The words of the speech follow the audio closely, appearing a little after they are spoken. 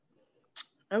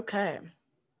Okay.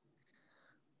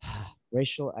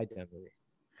 Racial identity.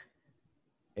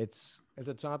 It's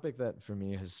a topic that for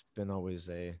me has been always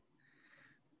I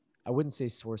wouldn't say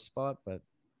sore spot, but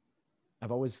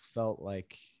I've always felt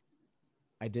like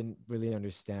I didn't really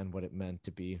understand what it meant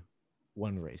to be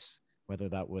one race, whether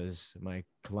that was my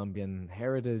Colombian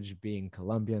heritage, being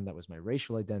Colombian, that was my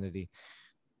racial identity,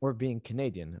 or being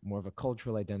Canadian, more of a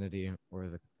cultural identity,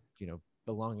 or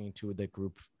belonging to the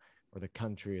group or the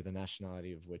country or the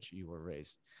nationality of which you were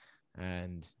raised.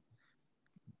 And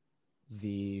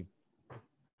the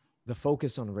the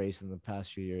focus on race in the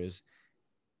past few years,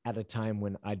 at a time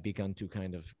when I'd begun to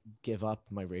kind of give up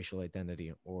my racial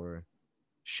identity or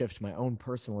shift my own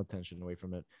personal attention away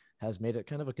from it, has made it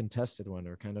kind of a contested one,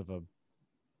 or kind of a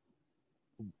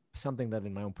something that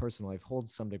in my own personal life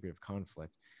holds some degree of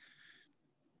conflict.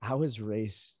 How has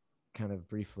race kind of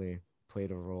briefly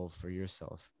played a role for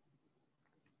yourself?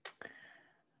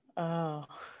 Oh,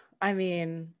 I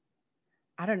mean,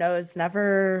 I don't know. It's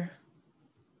never,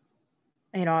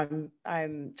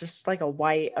 I'm just like a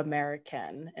white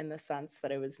American in the sense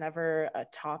that it was never a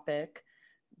topic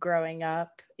growing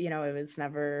up. It was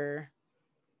never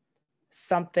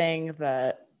something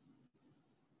that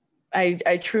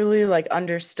I truly like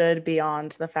understood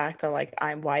beyond the fact that like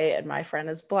I'm white and my friend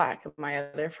is black and my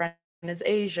other friend is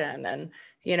Asian. And,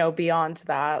 beyond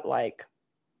that, like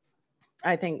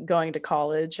I think going to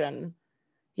college and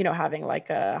having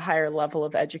like a higher level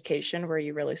of education where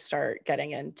you really start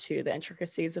getting into the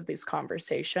intricacies of these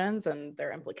conversations and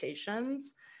their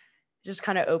implications just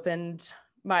kind of opened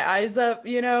my eyes up,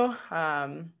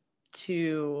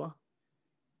 to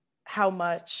how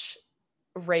much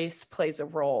race plays a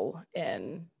role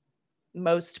in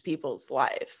most people's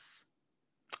lives.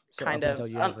 So Kind up of, until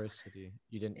university,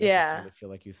 you didn't yeah. necessarily feel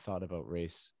like you thought about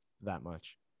race that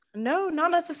much. No,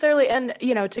 not necessarily. And,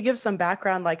 to give some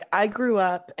background, like I grew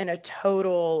up in a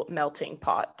total melting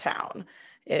pot town.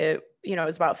 It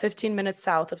was about 15 minutes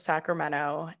south of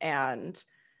Sacramento. And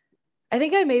I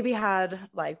think I maybe had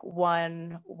like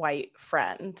one white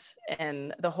friend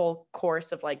in the whole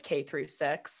course of like K through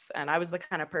 6. And I was the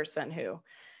kind of person who,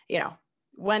 you know,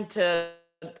 went to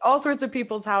all sorts of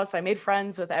people's house. I made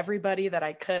friends with everybody that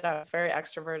I could. I was very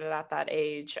extroverted at that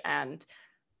age. And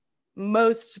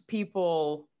most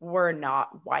people were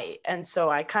not white. And so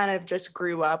I kind of just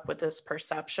grew up with this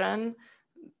perception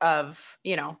of,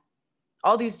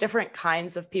 all these different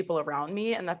kinds of people around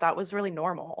me and that was really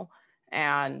normal.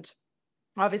 And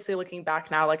obviously looking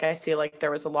back now, like I see like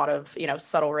there was a lot of,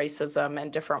 subtle racism in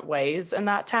different ways in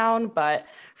that town. But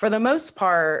for the most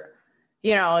part,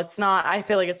 it's not, I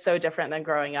feel like it's so different than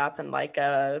growing up in like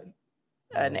an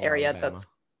Rural area Alabama. that's,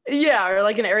 yeah, or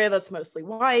like an area that's mostly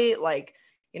white. Like,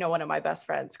 one of my best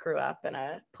friends grew up in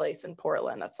a place in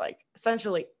Portland that's like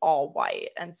essentially all white.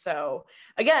 And so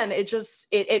again,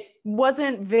 it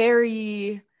wasn't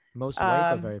very, Most white,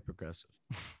 but um, very progressive.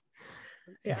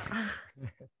 yeah.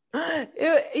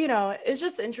 It's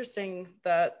just interesting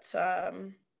that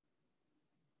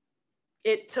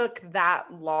it took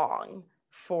that long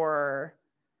for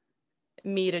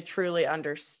me to truly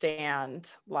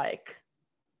understand, like,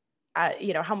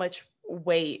 how much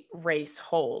weight race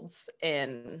holds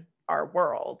in our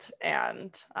world.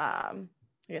 And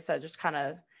like I said, just kind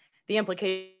of the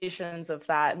implications of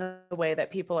that and the way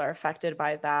that people are affected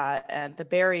by that and the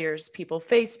barriers people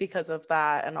face because of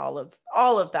that and all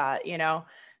of that,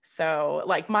 So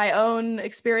like my own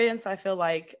experience, I feel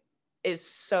like is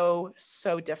so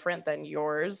different than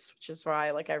yours, which is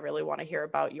why like I really want to hear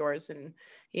about yours. And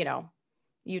you know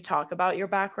you talk about your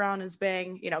background as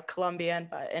being, Colombian,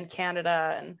 but in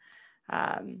Canada. And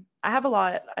I have a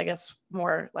lot, I guess,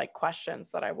 more like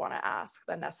questions that I want to ask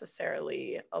than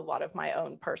necessarily a lot of my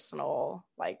own personal,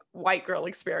 like white girl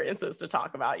experiences to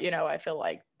talk about. I feel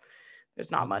like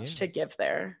there's not much Yeah. to give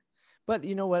there. But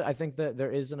you know what? I think that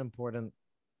there is an important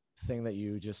thing that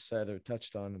you just said or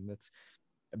touched on, and that's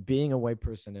being a white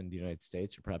person in the United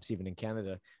States, or perhaps even in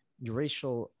Canada. Your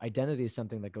racial identity is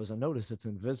something that goes unnoticed. It's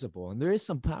invisible, and there is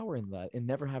some power in that, in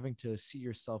never having to see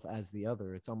yourself as the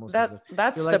other. It's almost as if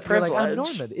That's you're the like I'm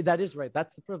privilege. Norman. That is right.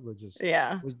 That's the privileges.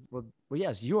 Yeah. Well,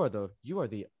 yes, you are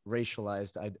the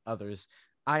racialized others.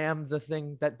 I am the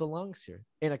thing that belongs here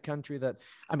in a country that,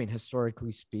 I mean,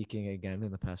 historically speaking, again,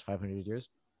 in the past 500 years,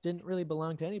 didn't really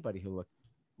belong to anybody who looked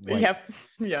white. Yep.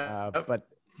 Yep.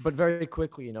 But very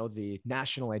quickly, the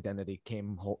national identity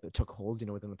took hold,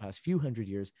 within the past few hundred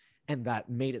years, and that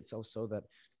made itself so that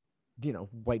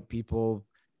white people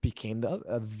became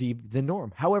the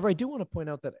norm. However, I do want to point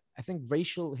out that I think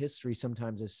racial history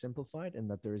sometimes is simplified,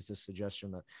 and that there is this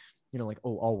suggestion that like,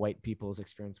 oh, all white people's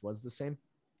experience was the same,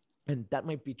 and that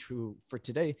might be true for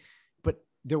today, but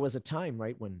there was a time,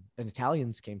 right, when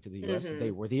Italians came to the US and they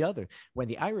Mm-hmm. were the other. When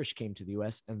the Irish came to the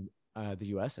US and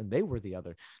they were the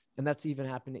other. And that's even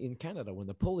happened in Canada when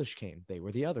the Polish came, they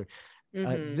were the other.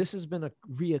 Mm-hmm. This has been a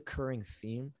reoccurring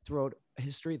theme throughout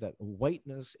history, that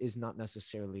whiteness is not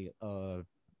necessarily an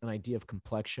idea of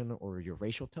complexion or your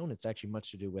racial tone. It's actually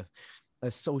much to do with a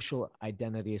social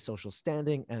identity, a social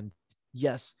standing. And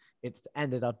yes, it's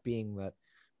ended up being that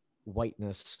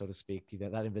whiteness, so to speak,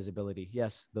 that invisibility.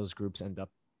 Yes, those groups end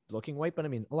up looking white, but I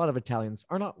mean, a lot of Italians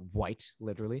are not white,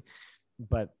 literally,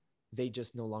 but they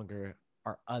just no longer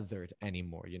are othered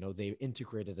anymore. You know, they've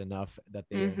integrated enough that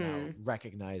they are now Mm-hmm.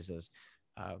 recognized as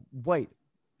white.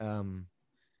 Um,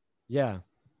 yeah,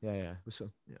 yeah.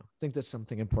 So, you know, I think that's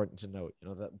something important to note. You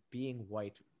know, that being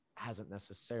white hasn't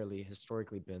necessarily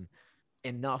historically been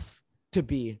enough to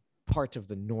be part of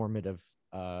the normative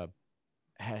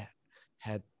he-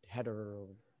 head header.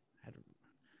 I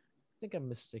think I'm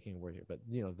mistaking a word here, but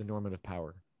you know, the normative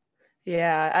power.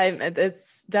 Yeah,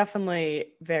 it's definitely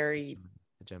very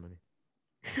Hegemony.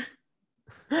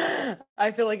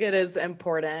 I feel like it is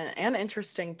important and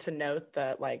interesting to note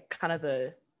that like kind of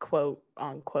the quote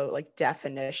unquote like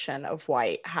definition of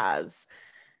white has,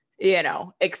 you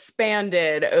know,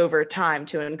 expanded over time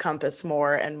to encompass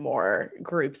more and more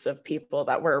groups of people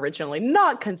that were originally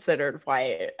not considered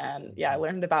white. And yeah, I Mm-hmm.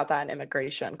 learned about that in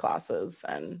immigration classes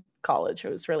and college. It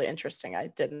was really interesting. I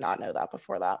did not know that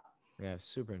before that. Yeah,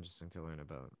 super interesting to learn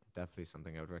about. Definitely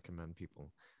something I would recommend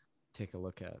people take a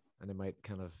look at. And it might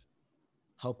kind of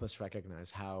help us recognize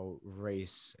how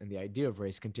race and the idea of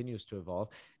race continues to evolve,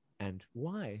 and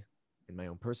why, in my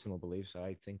own personal beliefs,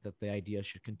 I think that the idea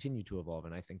should continue to evolve.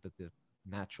 And I think that the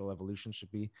natural evolution should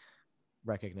be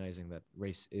recognizing that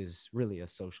race is really a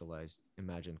socialized,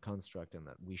 imagined construct, and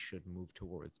that we should move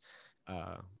towards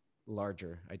uh,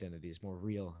 larger identities, more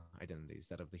real identities,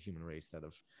 that of the human race, that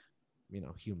of, you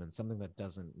know, human, something that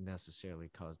doesn't necessarily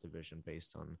cause division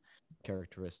based on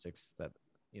characteristics that,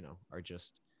 you know, are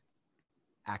just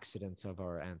accidents of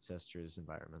our ancestors'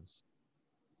 environments,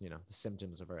 you know, the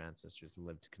symptoms of our ancestors'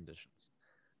 lived conditions.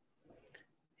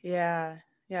 Yeah.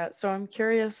 Yeah. So I'm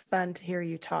curious then to hear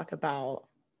you talk about,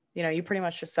 you know, you pretty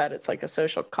much just said it's like a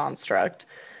social construct.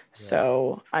 Yes.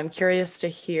 So I'm curious to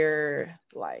hear,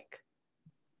 like,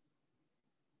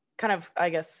 kind of, I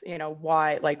guess, you know,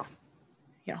 why, like,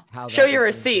 you know, How show that your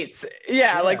influences. receipts.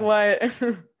 Yeah. Like, Yeah.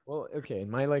 what? Well, okay. In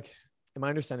my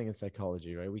understanding in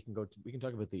psychology, right, we can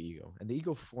talk about the ego, and the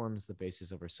ego forms the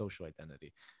basis of our social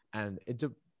identity, and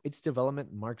its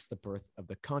development marks the birth of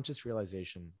the conscious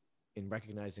realization in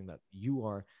recognizing that you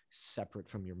are separate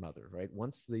from your mother, right?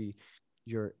 Once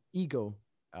your ego,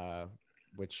 uh,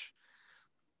 which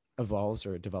evolves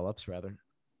or develops rather,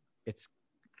 it's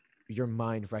your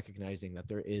mind recognizing that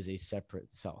there is a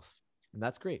separate self, and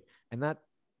that's great. And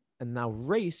now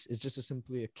race is just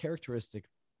simply a characteristic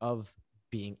of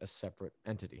being a separate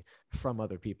entity from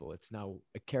other people. It's now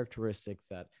a characteristic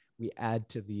that we add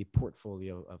to the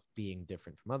portfolio of being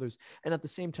different from others. And at the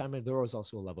same time, there was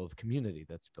also a level of community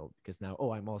that's built, because now,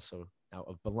 oh, I'm also now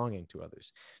of belonging to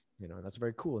others. You know, and that's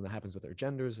very cool. And that happens with our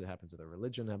genders, it happens with our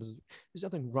religion, there's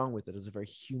nothing wrong with it. It's a very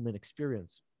human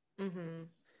experience. Mm-hmm.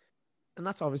 And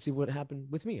that's obviously what happened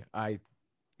with me.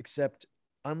 Except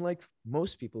unlike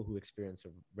most people who experience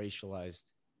a racialized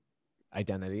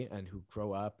identity and who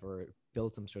grow up or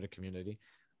build some sort of community,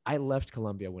 I left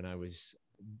Colombia when I was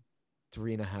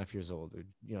 3.5 years old, or,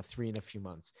 you know, three and a few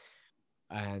months.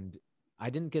 And I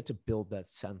didn't get to build that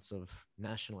sense of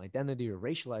national identity or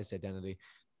racialized identity.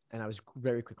 And I was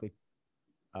very quickly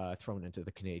thrown into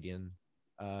the Canadian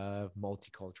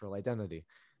multicultural identity.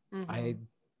 Mm-hmm. I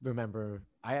remember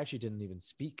I actually didn't even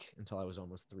speak until I was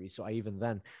almost 3. So I even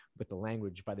then, with the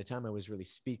language, by the time I was really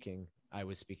speaking, I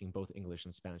was speaking both English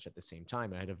and Spanish at the same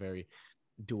time. I had a very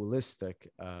dualistic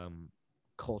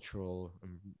cultural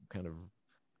kind of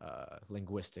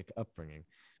linguistic upbringing.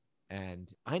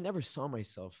 And I never saw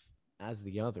myself as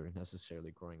the other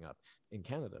necessarily growing up in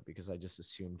Canada, because I just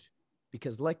assumed,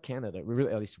 because like Canada,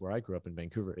 really, at least where I grew up in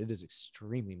Vancouver, it is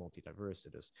extremely multi-diverse.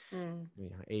 It is, Mm. you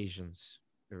know, Asians,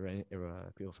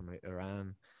 people from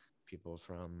Iran, people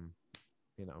from,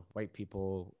 you know, white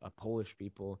people, Polish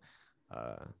people,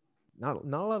 uh, not a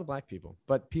lot of black people,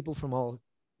 but people from all,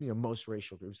 you know, most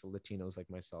racial groups, the Latinos like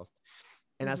myself.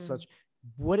 And as Mm-hmm. such,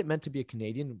 what it meant to be a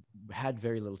Canadian had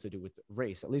very little to do with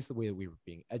race, at least the way that we were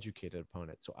being educated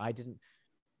upon it. So I didn't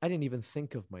even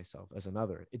think of myself as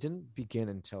another. It didn't begin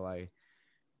until I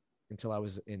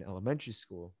was in elementary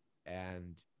school,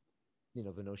 and, you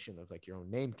know, the notion of like your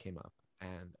own name came up,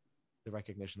 and the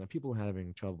recognition that people were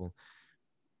having trouble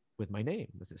with my name,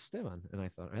 with Esteban, and I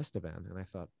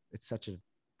thought, it's such a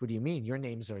what do you mean? Your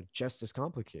names are just as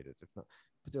complicated, if not.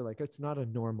 But they're like, it's not a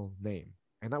normal name.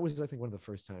 And that was, I think, one of the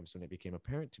first times when it became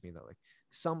apparent to me that like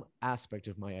some aspect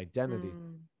of my identity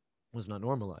Mm. was not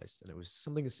normalized, and it was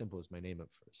something as simple as my name at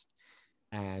first.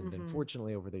 And Mm-hmm.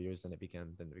 unfortunately, over the years, then it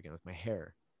began with my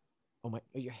hair. Oh my,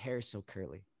 your hair is so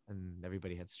curly, and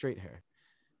everybody had straight hair.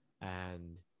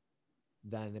 And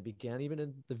then it began even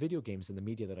in the video games and the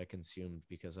media that I consumed,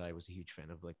 because I was a huge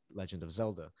fan of like Legend of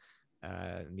Zelda,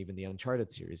 and even the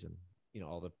Uncharted series, and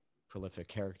all the prolific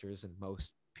characters in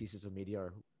most pieces of media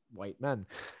are white men,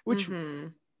 which Mm-hmm.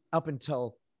 up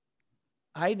until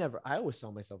I always saw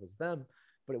myself as them,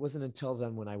 but it wasn't until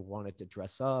then when I wanted to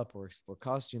dress up or explore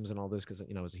costumes and all this, because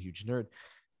I was a huge nerd,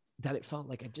 that it felt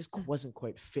like I just wasn't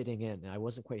quite fitting in. I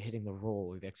wasn't quite hitting the role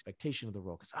or the expectation of the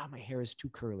role, because my hair is too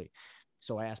curly.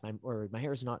 So I asked my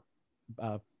hair is not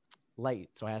uh, light.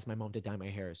 So I asked my mom to dye my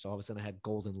hair. So all of a sudden I had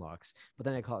golden locks, but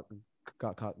then I got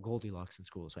caught Goldilocks in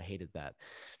school. So I hated that.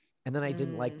 And then I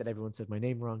didn't like Mm. that everyone said my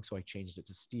name wrong, so I changed it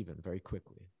to Steven very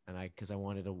quickly. And because I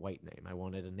wanted a white name, I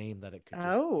wanted a name that I could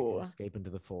Oh, escape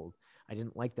into the fold. I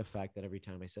didn't like the fact that every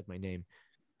time I said my name,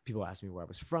 people asked me where I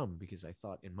was from, because I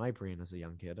thought in my brain as a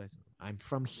young kid, I'm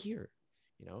from here,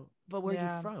 But where are you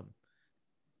yeah. from?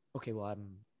 Okay, well, I'm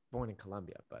born in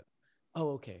Colombia, but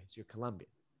okay, so you're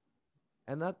Colombian,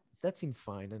 and that seemed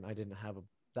fine, and I didn't have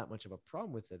that much of a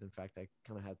problem with it. In fact, I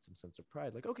kind of had some sense of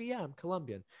pride, like, okay, yeah, I'm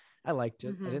Colombian. I liked it.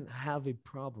 I Mm-hmm. didn't have a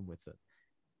problem with it,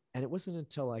 and it wasn't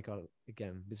until I got,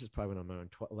 again, this is probably when I'm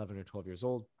around 11 or 12 years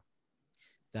old,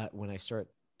 that when I start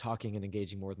talking and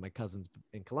engaging more with my cousins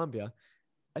in Colombia,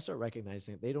 I start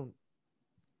recognizing that they don't.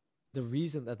 The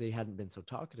reason that they hadn't been so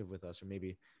talkative with us, or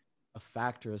maybe a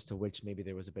factor as to which maybe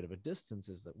there was a bit of a distance,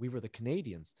 is that we were the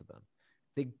Canadians to them.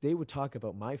 They would talk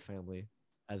about my family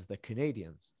as the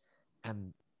Canadians,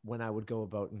 and when I would go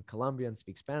about in Colombia and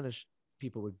speak Spanish,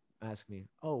 people would ask me,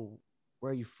 "Oh,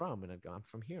 where are you from?" And I'd go, "I'm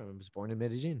from here. I was born in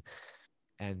Medellin."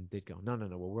 And they'd go, "No, no,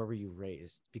 no. Well, where were you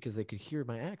raised?" Because they could hear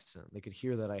my accent. They could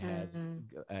hear that I had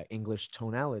Mm. English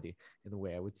tonality in the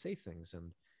way I would say things,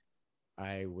 and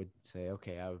I would say,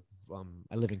 okay,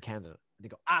 I live in Canada. They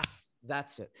go,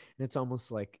 that's it. And it's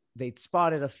almost like they'd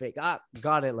spotted a fake.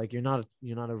 Got it. Like you're not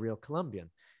a real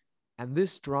Colombian. And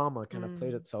this drama kind of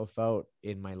played Mm. itself out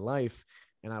in my life.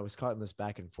 And I was caught in this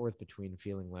back and forth between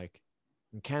feeling like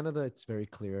in Canada, it's very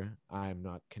clear I'm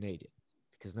not Canadian,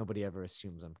 because nobody ever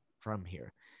assumes I'm from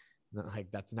here.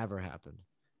 Like that's never happened.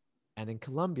 And in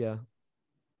Colombia,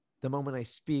 the moment I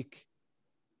speak,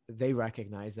 they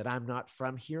recognize that I'm not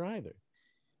from here either.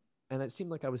 And it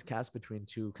seemed like I was cast between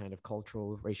two kind of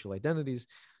cultural racial identities.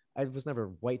 I was never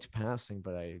white passing,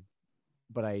 but I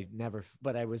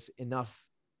was enough,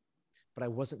 but I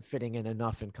wasn't fitting in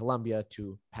enough in Colombia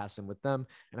to pass in with them,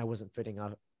 and I wasn't fitting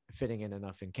in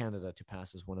enough in Canada to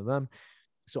pass as one of them.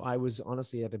 So I was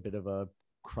honestly at a bit of a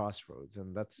crossroads,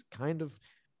 and that's kind of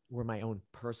where my own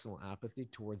personal apathy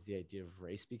towards the idea of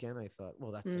race began. I thought,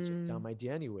 well, that's such a Mm. dumb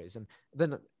idea, anyways. And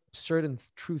then certain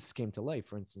truths came to light.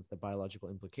 For instance, the biological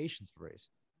implications of race.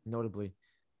 Notably,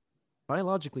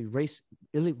 biologically, race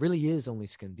really is only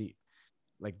skin deep.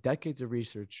 Like decades of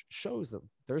research shows that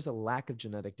there's a lack of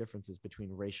genetic differences between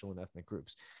racial and ethnic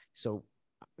groups. So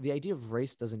the idea of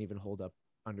race doesn't even hold up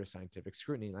under scientific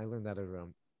scrutiny. And I learned that at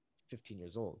around 15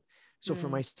 years old. So for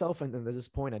Mm. myself, and at this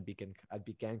point, I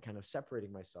began kind of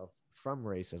separating myself from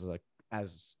race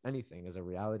as anything, as a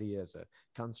reality, as a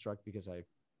construct, because I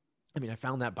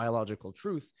found that biological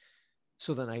truth.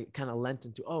 So then I kind of lent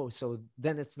into, so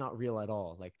then it's not real at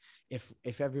all. Like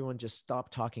if everyone just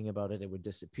stopped talking about it, it would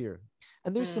disappear.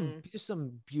 And Mm. there's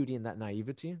some beauty in that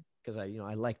naivety, because I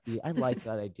like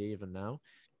that idea even now.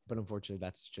 But unfortunately,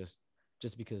 that's just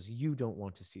because you don't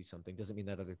want to see something doesn't mean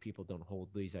that other people don't hold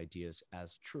these ideas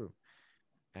as true.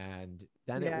 And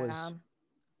then it Yeah. was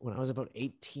when I was about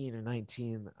 18 or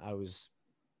 19,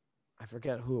 I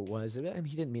forget who it was. I mean,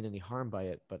 he didn't mean any harm by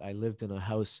it, but I lived in a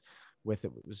house with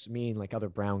it was me and like other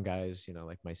brown guys,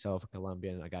 like myself, a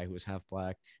Colombian, a guy who was half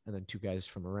black, and then two guys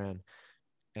from Iran.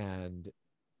 And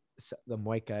the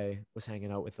white guy was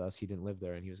hanging out with us. He didn't live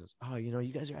there, and he was, "Oh,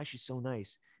 you guys are actually so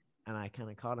nice." And I kind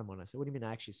of caught him on it. I said, "What do you mean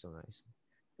actually so nice?"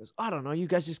 He goes, "I don't know. You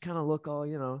guys just kind of look all."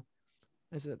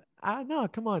 I said, no,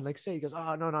 come on, like say." He goes,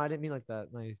 "Oh, no, no, I didn't mean like that."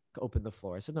 And I opened the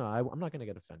floor. I said, "No, I'm not gonna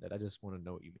get offended. I just want to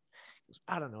know what you mean." He goes,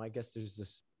 "I don't know. I guess there's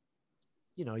this,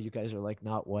 you guys are like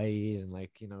not white, and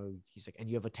like, he's like, and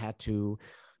you have a tattoo,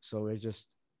 so it just,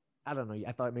 I don't know.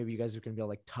 I thought maybe you guys were gonna be all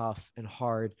like tough and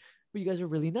hard, but you guys are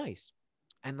really nice."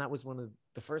 And that was one of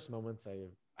the first moments I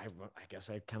guess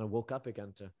I kind of woke up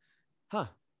again to, huh,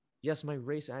 yes, my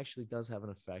race actually does have an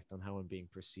effect on how I'm being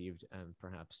perceived, and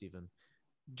perhaps even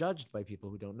judged by people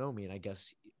who don't know me. And I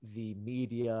guess the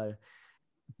media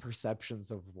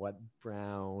perceptions of what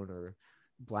brown or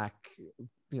black,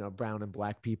 brown and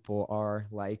black people are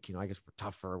like, I guess we're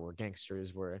tougher, we're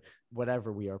gangsters, we're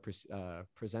whatever we are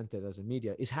presented as a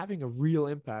media, is having a real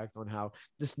impact on how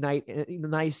this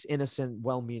nice, innocent,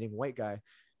 well-meaning white guy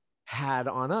had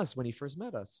on us when he first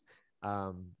met us.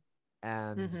 And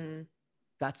Mm-hmm.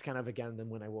 that's kind of, again, then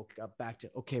when I woke up back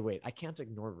to, okay, wait, I can't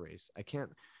ignore race. I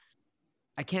can't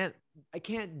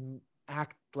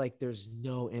act like there's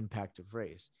no impact of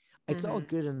race. It's all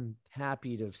Mm-hmm. good and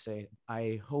happy to say,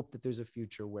 I hope that there's a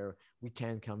future where we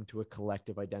can come to a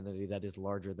collective identity that is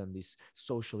larger than these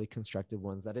socially constructed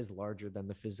ones, that is larger than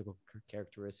the physical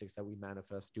characteristics that we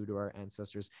manifest due to our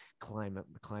ancestors'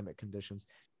 climate conditions.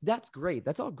 That's great.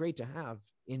 That's all great to have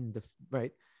in the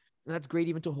right. And that's great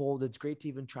even to hold. It's great to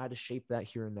even try to shape that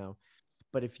here and now.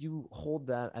 But if you hold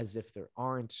that as if there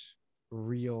aren't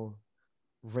real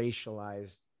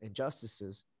racialized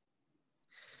injustices,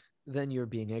 then you're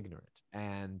being ignorant.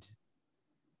 And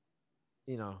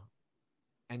you know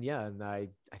and yeah, and I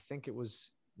think it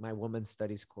was my women's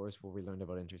studies course where we learned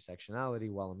about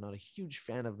intersectionality. While I'm not a huge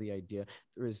fan of the idea,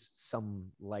 there is some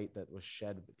light that was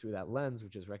shed through that lens,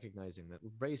 which is recognizing that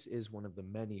race is one of the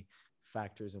many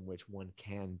factors in which one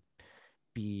can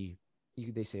be,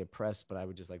 they say oppressed, but I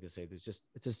would just like to say it's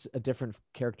just a different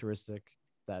characteristic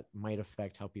that might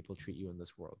affect how people treat you in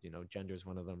this world. Gender is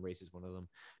one of them, race is one of them,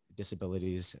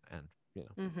 disabilities, and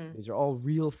Mm-hmm. these are all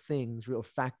real things, real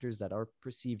factors that are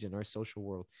perceived in our social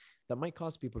world that might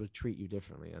cause people to treat you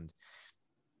differently. And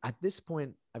at this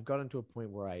point, I've gotten to a point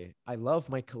where I love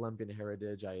my Colombian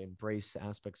heritage. I embrace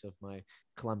aspects of my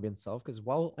Colombian self, because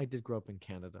while I did grow up in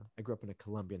Canada, I grew up in a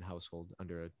Colombian household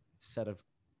under a set of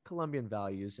Colombian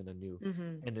values in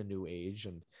Mm-hmm. a new age.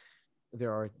 And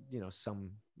there are, some,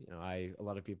 a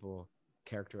lot of people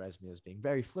characterize me as being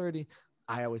very flirty.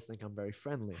 I always think I'm very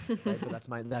friendly, right? But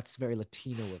that's very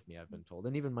Latino of me, I've been told.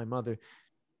 And even my mother,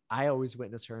 I always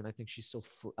witness her, and I think she's so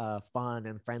fun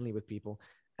and friendly with people.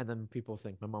 And then people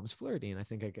think my mom's flirty, and I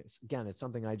think, I guess, again, it's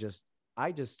something I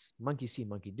just monkey see,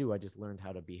 monkey do. I just learned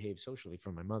how to behave socially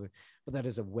from my mother. But that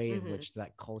is a way in Mm-hmm. which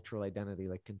that cultural identity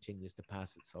like continues to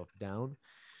pass itself down,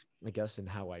 I guess, in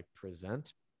how I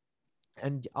present.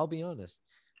 And I'll be honest,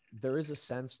 there is a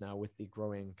sense now with the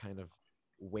growing kind of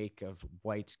wake of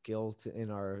white guilt in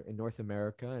North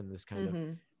America, and this kind of,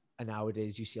 Mm-hmm. and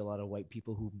nowadays you see a lot of white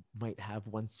people who might have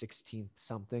 1/16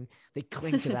 something. They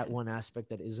cling to that one aspect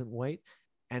that isn't white.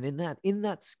 And in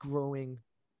that's growing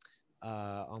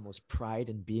almost pride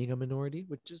in being a minority,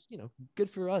 which is, good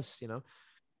for us.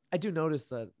 I do notice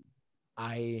that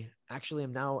I actually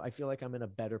am now, I feel like I'm in a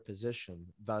better position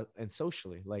and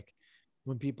socially, like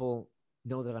when people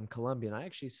know that I'm Colombian, I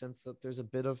actually sense that there's a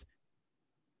bit of,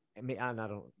 I mean,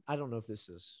 I don't know if this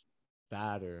is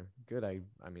bad or good. I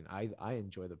mean, I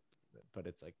enjoy but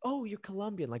it's like, oh, you're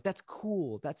Colombian, like that's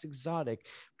cool, that's exotic.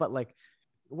 But like,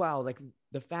 wow, like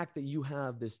the fact that you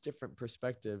have this different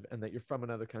perspective and that you're from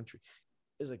another country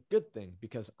is a good thing,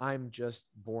 because I'm just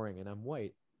boring and I'm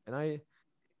white. And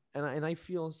I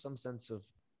feel some sense of,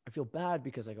 I feel bad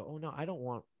because I go, oh no, I don't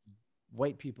want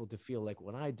white people to feel like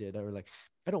what I did, or like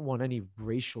I don't want any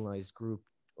racialized group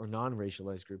or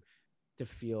non-racialized group to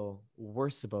feel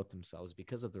worse about themselves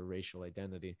because of their racial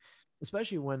identity.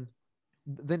 Especially when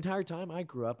the entire time I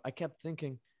grew up, I kept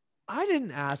thinking, I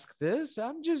didn't ask this.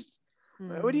 I'm just,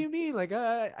 what do Mm. you mean? Like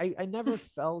I never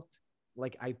felt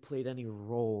like I played any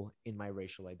role in my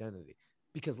racial identity,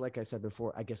 because like I said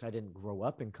before, I guess I didn't grow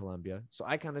up in Colombia. So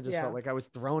I kind of just felt Yeah. like I was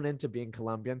thrown into being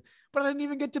Colombian, but I didn't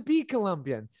even get to be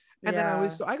Colombian. And then Yeah.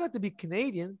 so I got to be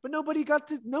Canadian, but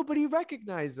nobody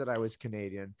recognized that I was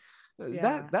Canadian.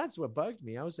 Yeah. That's what bugged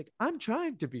me. I was like, I'm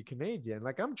trying to be Canadian.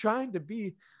 Like I'm trying to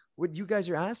be what you guys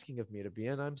are asking of me to be,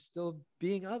 and I'm still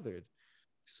being othered.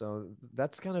 So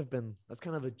that's kind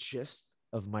of a gist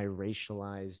of my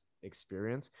racialized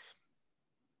experience.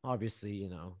 Obviously,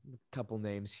 a couple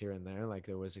names here and there. Like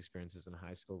there was experiences in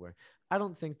high school where I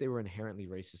don't think they were inherently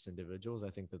racist individuals. I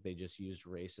think that they just used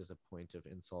race as a point of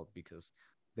insult because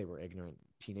they were ignorant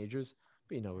teenagers.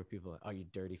 But where people are, oh, you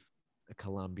dirty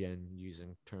Colombian,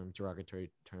 using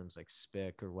derogatory terms like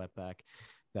spick or wetback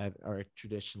that are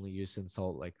traditionally used to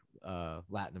insult like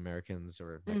Latin Americans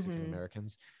or Mexican Mm-hmm.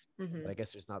 Americans. Mm-hmm. But I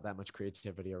guess there's not that much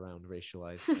creativity around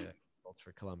racialized insults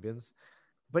for Colombians.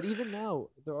 But even now,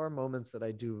 there are moments that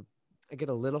I get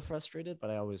a little frustrated, but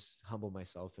I always humble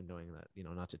myself in knowing that,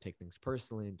 not to take things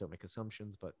personally and don't make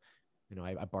assumptions. But,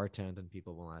 I bartend and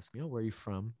people will ask me, oh, where are you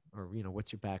from? Or,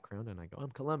 what's your background? And I go,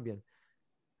 I'm Colombian.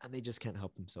 And they just can't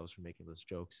help themselves from making those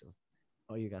jokes of,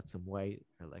 oh, you got some white,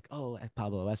 or like, oh,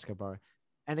 Pablo Escobar.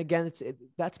 and again,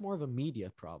 that's more of a media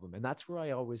problem. And that's where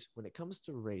I always, when it comes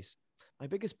to race, my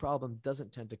biggest problem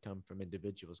doesn't tend to come from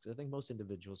individuals, because I think most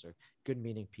individuals are good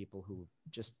meaning people who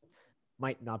just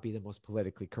might not be the most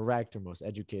politically correct or most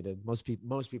educated. Most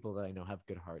people that I know have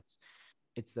good hearts.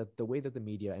 It's that the way that the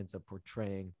media ends up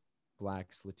portraying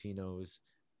Blacks, Latinos,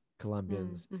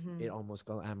 Colombians, Mm-hmm. it almost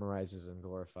glamorizes and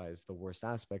glorifies the worst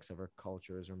aspects of our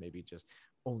cultures, or maybe just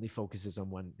only focuses on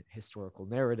one historical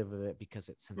narrative of it because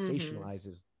it Mm-hmm.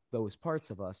 sensationalizes those parts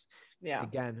of us. Yeah.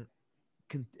 Again,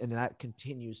 and that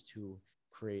continues to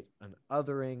create an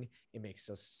othering. It makes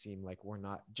us seem like we're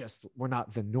not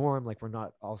the norm, like we're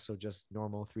not also just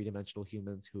normal three-dimensional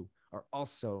humans who are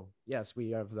also, yes,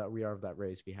 we are of that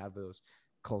race, we have those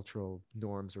cultural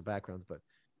norms or backgrounds, but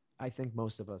I think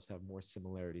most of us have more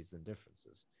similarities than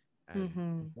differences. And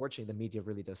Mm-hmm. unfortunately, the media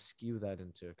really does skew that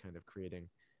into kind of creating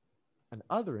an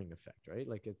othering effect, right?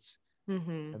 Like it's,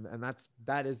 Mm-hmm. and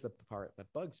that is the part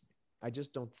that bugs me. I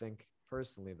just don't think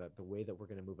personally that the way that we're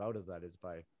going to move out of that is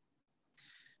by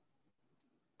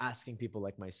asking people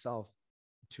like myself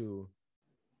to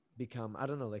become, I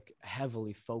don't know, like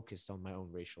heavily focused on my own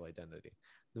racial identity.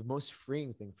 The most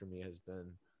freeing thing for me has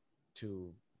been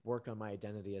to work on my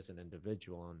identity as an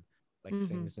individual, on like Mm-hmm.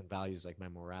 things and values like my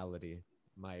morality,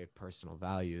 my personal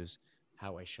values,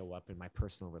 how I show up in my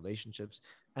personal relationships.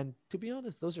 And to be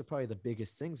honest, those are probably the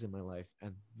biggest things in my life.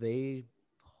 And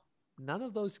none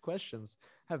of those questions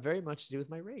have very much to do with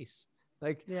my race.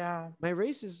 Like Yeah. my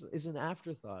race is an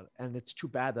afterthought, and it's too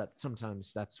bad that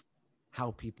sometimes that's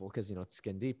how people, because it's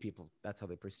skin deep, people, that's how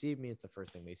they perceive me. It's the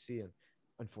first thing they see, and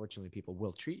unfortunately people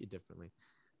will treat you differently.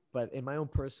 But in my own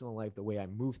personal life, the way I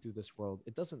move through this world,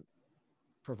 it doesn't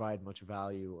provide much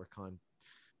value or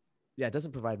it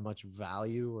doesn't provide much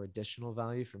value or additional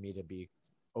value for me to be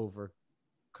over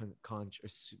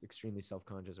conscious, extremely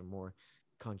self-conscious, or more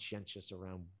conscientious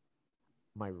around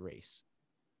my race.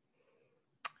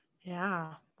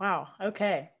 Yeah. Wow.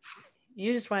 Okay.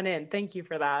 You just went in. Thank you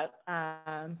for that.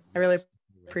 I really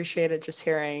Yes. appreciated just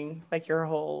hearing like your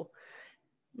whole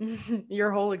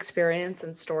your whole experience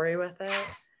and story with it.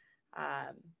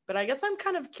 But I guess I'm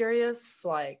kind of curious,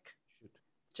 like, Shoot.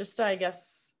 just to, I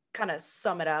guess, kind of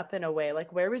sum it up in a way,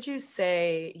 like, where would you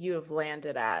say you have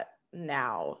landed at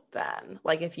now then?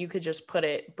 Like, if you could just put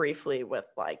it briefly with,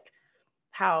 like,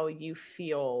 how you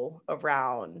feel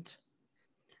around,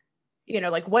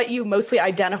 like what you mostly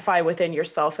identify within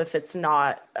yourself if it's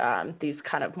not these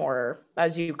kind of more,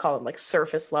 as you call them, like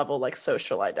surface level, like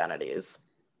social identities.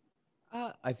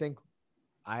 I think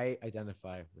I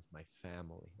identify with my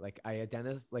family. Like I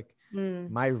identify, like Mm,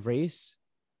 my race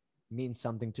means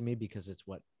something to me because it's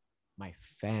what my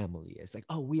family is. Like,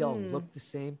 oh, we all mm, look the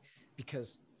same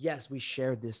because yes, we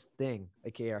share this thing,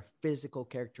 aka our physical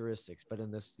characteristics, but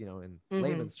in this, in mm-hmm,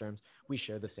 layman's terms, we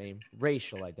share the same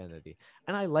racial identity.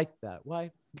 And I like that.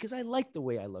 Why? Because I like the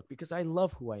way I look, because I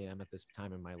love who I am at this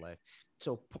time in my life.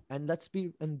 So,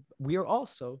 and we are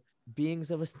also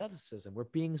beings of aestheticism. We're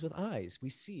beings with eyes. We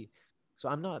see. So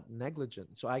I'm not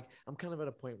negligent. So I'm kind of at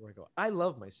a point where I go, I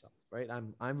love myself, right?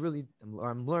 I'm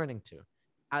learning to.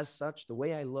 As such, the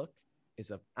way I look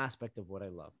is an aspect of what I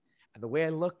love. And the way I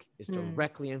look is mm,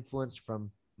 directly influenced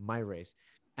from my race.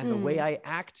 And the way mm, I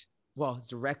act, well, it's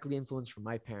directly influenced from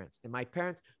my parents. And my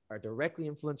parents are directly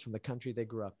influenced from the country they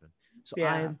grew up in. So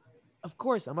yeah. of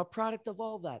course, I'm a product of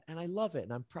all that. And I love it.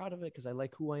 And I'm proud of it because I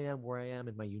like who I am, where I am,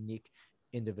 in my unique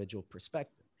individual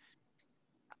perspective.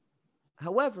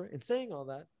 However, in saying all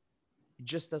that, it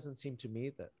just doesn't seem to me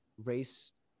that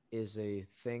race is a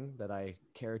thing that I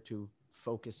care to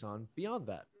focus on beyond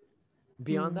that.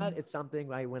 Beyond that, Mm, it's something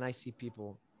when I see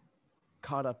people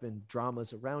caught up in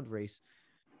dramas around race,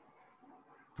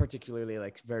 particularly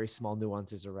like very small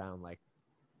nuances around like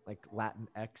Latin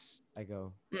X, I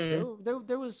go, mm,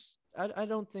 there was, I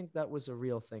don't think that was a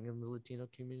real thing in the Latino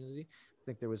community. I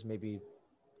think there was maybe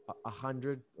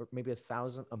 100 or maybe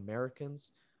 1,000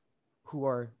 Americans who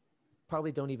are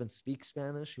probably don't even speak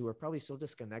Spanish, who are probably so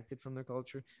disconnected from their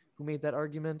culture, who made that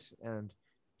argument. And it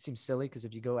seems silly because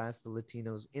if you go ask the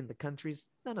Latinos in the countries,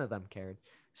 none of them cared.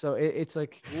 So it's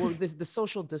like the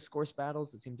social discourse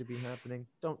battles that seem to be happening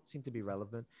don't seem to be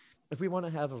relevant. If we want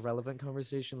to have a relevant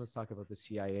conversation, let's talk about the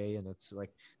CIA and its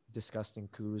like disgusting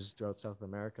coups throughout South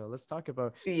America. Let's talk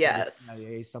about how the yes.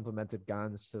 CIA supplemented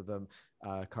guns to the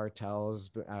cartels.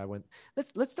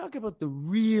 Let's talk about the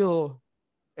real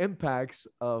impacts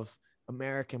of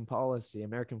American policy,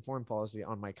 American foreign policy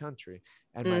on my country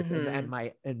and Mm-hmm.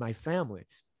 my family.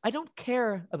 I don't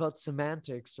care about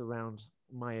semantics around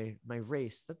my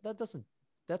race.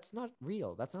 That's not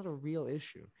real. That's not a real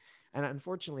issue. And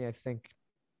unfortunately, I think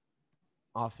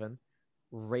often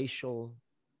racial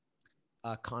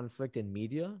conflict in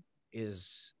media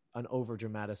is an over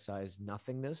dramatized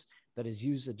nothingness that is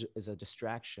used as a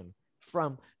distraction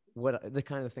from what the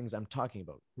kind of things I'm talking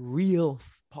about, real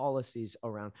policies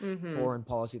around Mm-hmm. foreign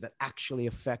policy that actually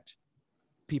affect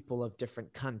people of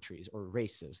different countries or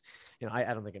races. I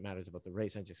don't think it matters about the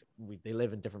race. They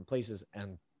live in different places,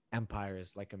 and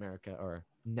empires like America are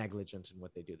negligent in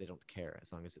what they do. They don't care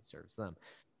as long as it serves them.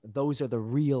 Those are the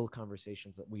real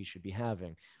conversations that we should be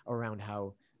having around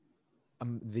how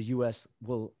the US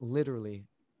will literally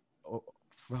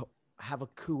have a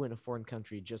coup in a foreign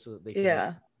country just so that they can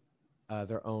Yeah. use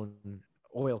their own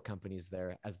oil companies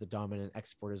there as the dominant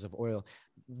exporters of oil.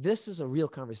 This is a real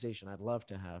conversation I'd love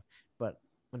to have, but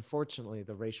unfortunately,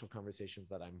 the racial conversations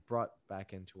that I'm brought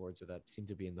back in towards, or that seem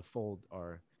to be in the fold,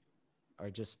 are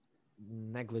just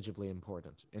negligibly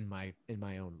important in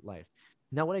my own life.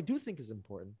 Now, what I do think is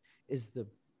important is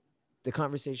the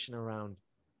conversation around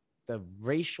the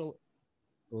racial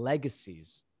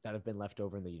legacies that have been left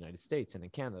over in the United States and in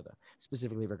Canada,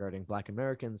 specifically regarding Black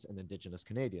Americans and Indigenous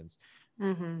Canadians.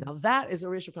 Mm-hmm. Now, that is a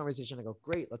racial conversation. I go,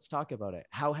 great, let's talk about it.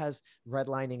 How has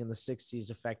redlining in the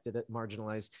 60s affected it,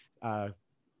 marginalized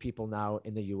people now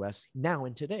in the US, now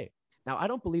and today? Now, I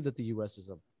don't believe that the US is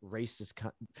a racist,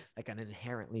 like an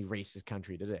inherently racist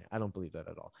country today. I don't believe that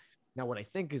at all. Now, what I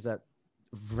think is that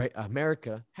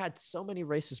America had so many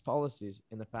racist policies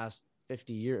in the past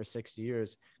 50 years, 60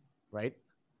 years, right?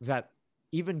 That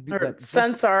even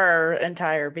since our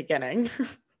entire beginning.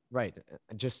 Right.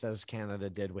 Just as Canada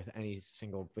did with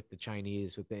with the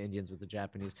Chinese, with the Indians, with the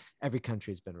Japanese, every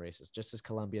country has been racist. Just as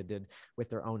Colombia did with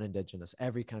their own indigenous.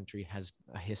 Every country has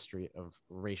a history of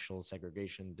racial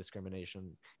segregation,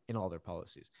 discrimination in all their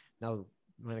policies. Now,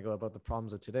 when I go about the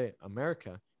problems of today,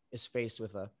 America is faced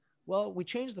with well, we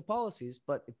changed the policies,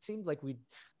 but it seems like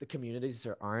the communities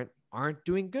aren't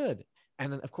doing good.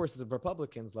 And then, of course, the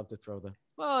Republicans love to throw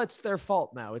well, it's their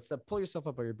fault now. It's the pull yourself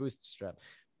up by your bootstrap.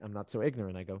 I'm not so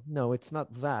ignorant. I go, no, it's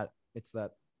not that. It's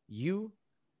that you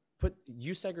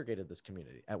segregated this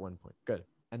community at one point. Good.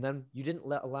 And then you didn't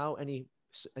allow any,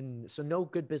 and so no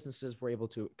good businesses were able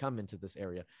to come into this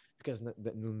area because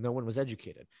no one was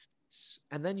educated.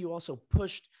 And then you also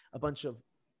pushed a bunch of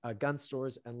gun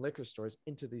stores and liquor stores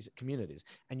into these communities.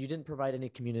 And you didn't provide any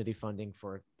community funding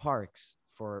for parks,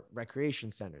 for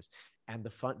recreation centers. And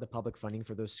the public funding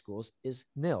for those schools is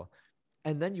nil.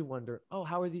 And then you wonder, oh,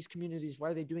 how are these communities? Why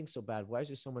are they doing so bad? Why is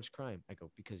there so much crime? I go,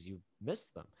 because you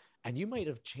missed them. And you might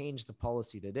have changed the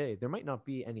policy today. There might not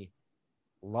be any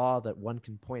law that one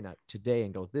can point at today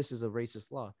and go, this is a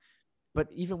racist law. But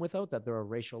even without that, there are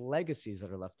racial legacies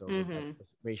that are left over, Mm-hmm.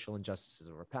 racial injustices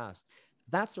that were passed.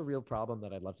 That's a real problem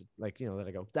that I'd love to, that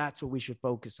I go, that's what we should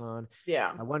focus on.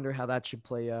 Yeah. I wonder how that should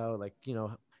play out.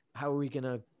 How are we going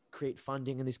to create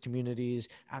funding in these communities,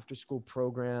 after school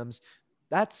programs?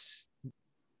 That's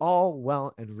all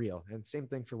well and real. And same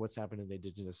thing for what's happened in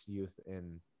Indigenous youth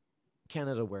in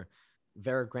Canada, where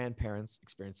their grandparents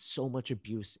experienced so much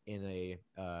abuse in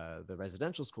the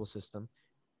residential school system,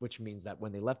 which means that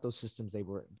when they left those systems, they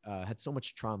had so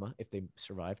much trauma, if they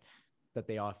survived, that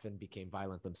they often became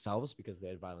violent themselves because they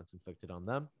had violence inflicted on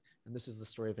them. And this is the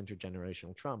story of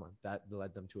intergenerational trauma that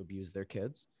led them to abuse their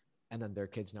kids. And then their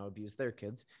kids now abuse their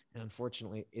kids. And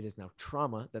unfortunately, it is now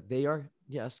trauma that they are,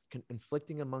 yes,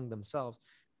 inflicting among themselves.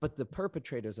 But the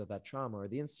perpetrators of that trauma, or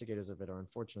the instigators of it, are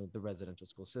unfortunately the residential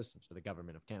school systems or the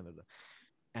government of Canada.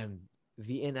 And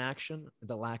the inaction,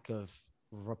 the lack of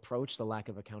reproach, the lack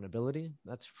of accountability,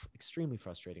 that's extremely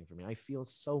frustrating for me. I feel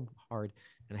so hard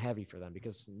and heavy for them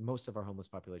because most of our homeless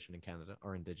population in Canada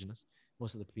are Indigenous.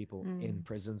 Most of the people in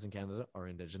prisons in Canada are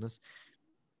Indigenous.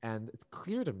 And it's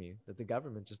clear to me that the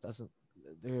government just doesn't,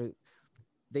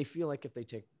 they feel like if they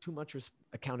take too much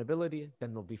accountability,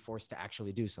 then they'll be forced to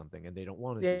actually do something, and they don't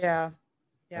want to do something.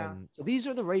 Yeah. And so these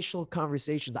are the racial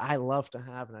conversations I love to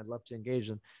have and I'd love to engage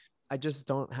in. I just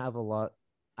don't have a lot.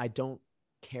 I don't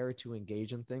care to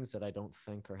engage in things that I don't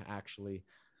think are actually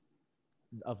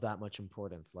of that much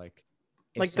importance. Like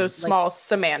those small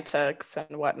semantics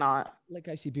and whatnot. Like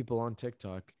I see people on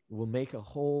TikTok will make a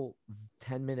whole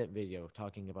 10-minute video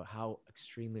talking about how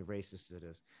extremely racist it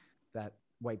is that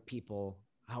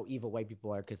how evil white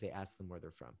people are because they ask them where they're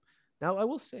from. Now, I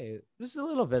will say this is a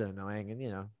little bit annoying,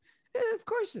 and of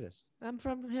course it is. I'm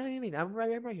from, I'm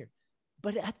right here.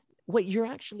 But what you're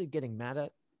actually getting mad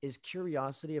at is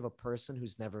curiosity of a person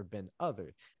who's never been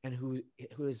othered and who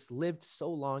has lived so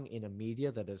long in a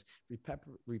media that has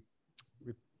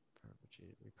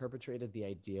perpetuated the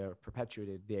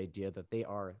idea that they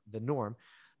are the norm.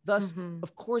 Thus,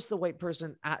 of course, the white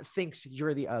person thinks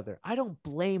you're the other. I don't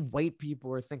blame white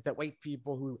people or think that white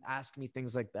people who ask me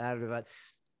things like that or that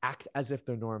act as if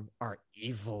the norm are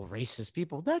evil, racist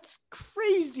people. That's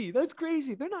crazy. That's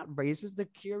crazy. They're not racist. They're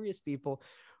curious people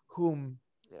who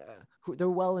they're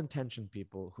well-intentioned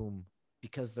people whom,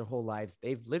 because their whole lives,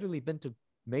 they've literally been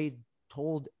made,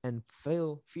 told, and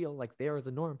feel like they are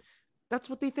the norm. That's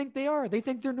what they think they are. They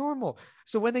think they're normal.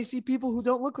 So when they see people who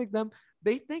don't look like them,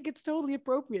 they think it's totally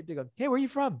appropriate to go, hey, where are you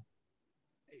from?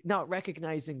 Not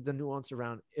recognizing the nuance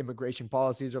around immigration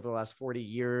policies over the last 40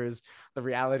 years, the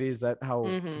realities that how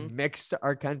mixed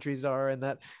our countries are, and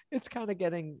that it's kind of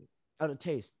getting out of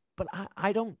taste. But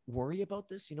I don't worry about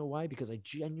this. You know why? Because I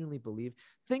genuinely believe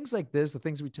things like this, the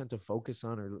things we tend to focus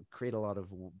on or create a lot of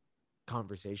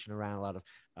conversation around, a lot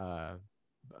of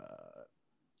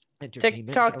entertainment.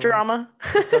 TikTok drama.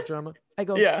 TikTok drama. I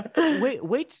go, yeah.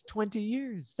 Wait 20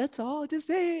 years. That's all to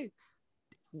say.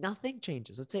 Nothing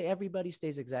changes. Let's say everybody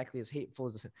stays exactly as hateful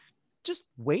as the same. Just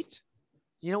wait.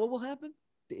 You know what will happen?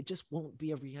 It just won't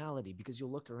be a reality, because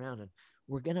you'll look around and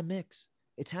we're gonna mix.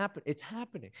 It's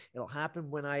happening. It'll happen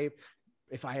when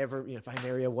if I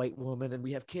marry a white woman and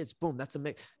we have kids, boom, that's a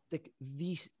mix. Like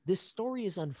this story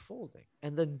is unfolding,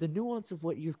 and then the nuance of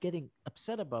what you're getting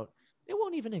upset about, it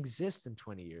won't even exist in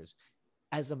 20 years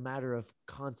as a matter of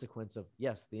consequence of,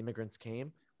 yes, the immigrants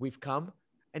came, we've come,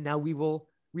 and now we will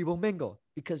mingle.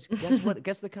 Because guess what?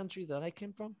 Guess the country that I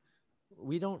came from?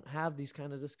 We don't have these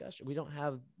kind of discussions. We don't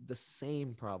have the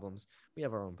same problems. We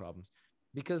have our own problems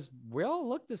because we all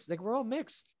look like we're all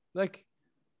mixed. Like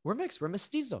we're mixed. We're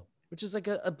mestizo, which is like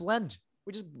a blend.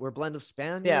 We're a blend of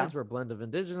Spaniards. We're a blend of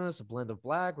indigenous, a blend of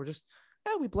black.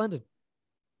 We blended.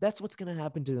 That's what's going to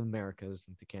happen to the Americas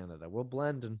and to Canada. We'll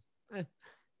blend, and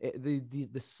the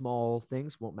small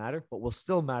things won't matter. What will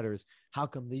still matter is how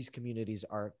come these communities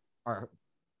are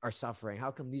suffering?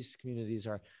 How come these communities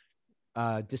are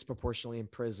disproportionately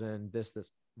imprisoned?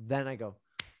 This. Then I go,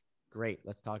 great.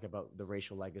 Let's talk about the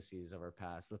racial legacies of our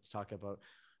past. Let's talk about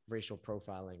racial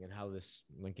profiling and how this,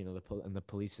 like, you know, the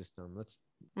police system.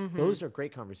 Those are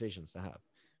great conversations to have.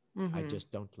 I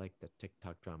just don't like the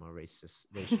TikTok drama, racial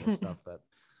stuff that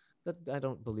I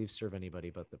don't believe serve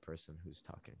anybody but the person who's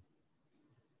talking.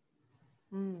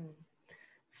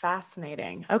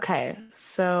 Fascinating. Okay,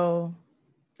 so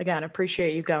again,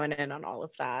 appreciate you going in on all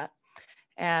of that.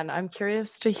 And I'm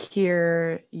curious to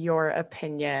hear your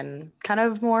opinion, kind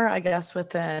of more, I guess,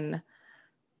 within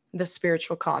the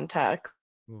spiritual context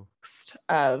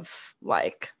of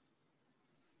like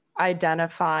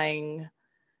identifying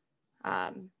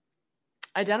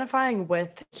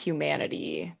with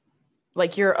humanity,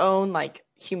 like your own like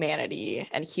humanity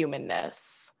and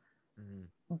humanness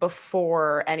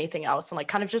before anything else, and like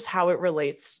kind of just how it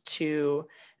relates to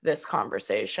this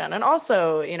conversation. And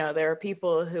also, you know, there are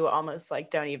people who almost like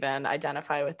don't even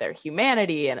identify with their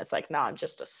humanity, and it's like, no, I'm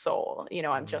just a soul, you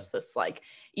know, I'm just this like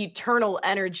eternal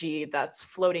energy that's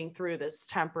floating through this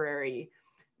temporary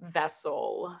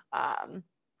vessel,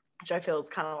 which I feel is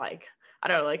kind of like, I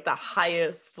don't know, like the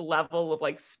highest level of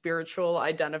like spiritual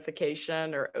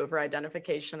identification or over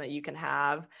identification that you can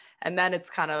have. And then it's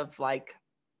kind of like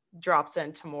drops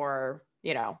into more,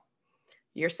 you know,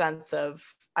 your sense of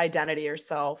identity or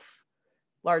self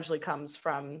largely comes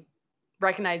from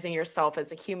recognizing yourself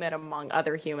as a human among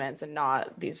other humans and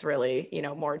not these really, you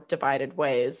know, more divided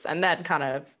ways. And then kind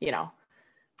of, you know,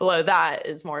 below that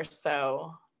is more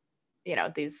so, you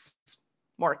know, these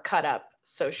more cut up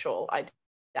social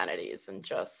identities, and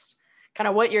just kind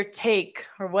of what your take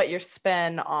or what your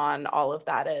spin on all of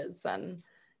that is. And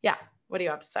yeah, what do you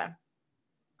have to say?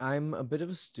 I'm a bit of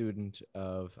a student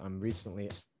of,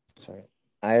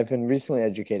 I have been recently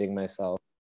educating myself.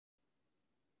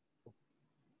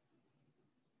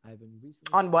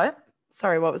 On what?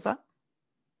 Sorry, what was that?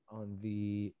 On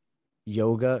the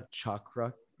yoga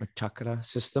chakra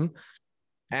system.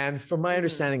 And from my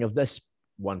understanding of this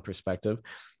one perspective,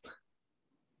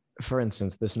 for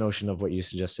instance, this notion of what you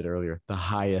suggested earlier, the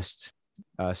highest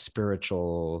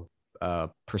spiritual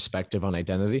perspective on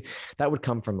identity, that would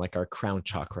come from like our crown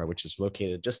chakra, which is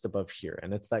located just above here.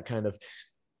 And it's that kind of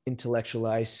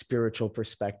intellectualized spiritual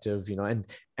perspective, you know, and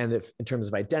if in terms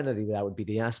of identity, that would be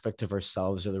the aspect of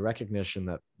ourselves or the recognition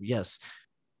that, yes,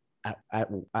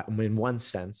 in one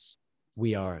sense,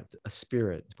 we are a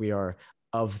spirit. We are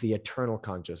of the eternal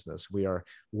consciousness. We are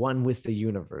one with the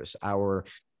universe. Our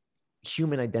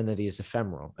human identity is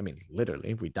ephemeral. I mean,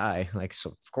 literally, we die. Like, so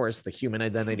of course, the human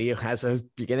identity has a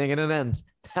beginning and an end.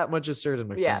 That much is certain,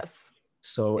 my friends. Yes.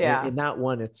 So in that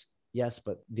one, it's yes,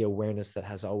 but the awareness that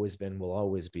has always been will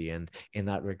always be. And in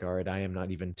that regard, I am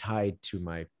not even tied to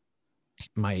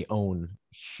my own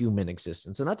human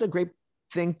existence. And that's a great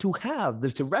thing to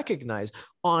have, to recognize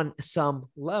on some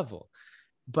level.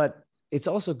 But it's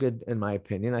also good, in my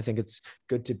opinion. I think it's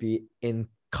good to be in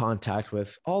contact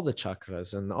with all the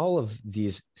chakras and all of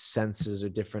these senses or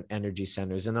different energy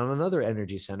centers. And on another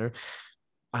energy center,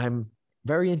 I'm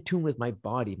very in tune with my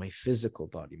body, my physical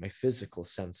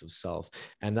sense of self.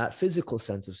 And that physical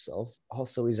sense of self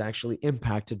also is actually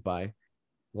impacted by,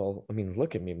 well, I mean,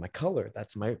 look at me, my color.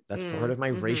 That's part of my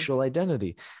racial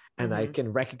identity. And I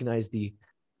can recognize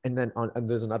and then and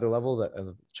there's another level that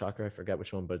chakra, I forget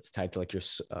which one, but it's tied to like your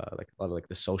like a lot of like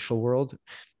the social world.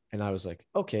 And I was like,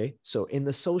 okay, so in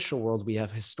the social world, we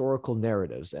have historical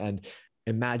narratives and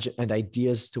imagine and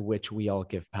ideas to which we all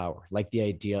give power, like the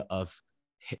idea of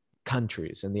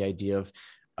countries and the idea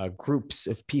of groups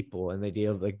of people and the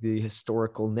idea of like the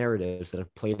historical narratives that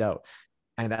have played out.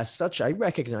 And as such, I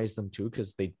recognize them too,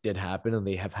 because they did happen and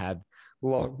they have had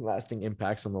long lasting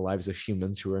impacts on the lives of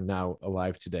humans who are now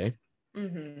alive today.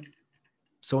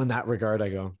 So in that regard, I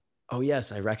go, oh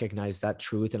yes, I recognize that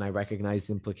truth, and I recognize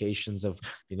the implications of,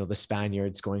 you know, the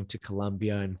Spaniards going to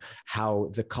Colombia and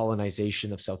how the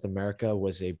colonization of South America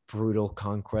was a brutal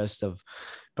conquest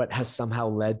but has somehow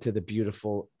led to the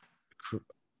beautiful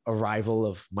arrival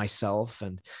of myself,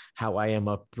 and how I am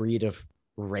a breed of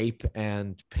rape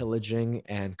and pillaging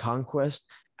and conquest.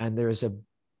 And there is a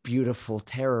beautiful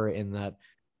terror in that.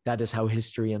 That is how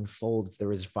history unfolds.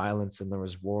 There is violence and there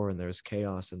is war and there is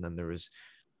chaos, and then there is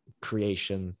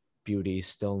creation, beauty,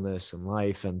 stillness, and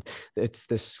life. And it's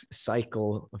this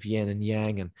cycle of yin and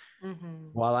yang. And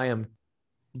while I am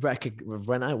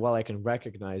while I can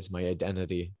recognize my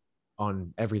identity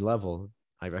on every level,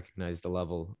 I recognize the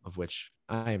level of which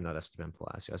I am not Esteban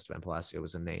Palacio. Esteban Palacio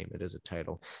is a name. It is a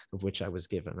title of which I was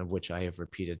given, of which I have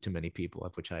repeated to many people,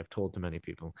 of which I have told to many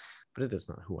people, but it is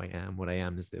not who I am. What I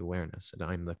am is the awareness. And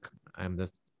I'm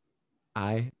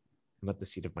at the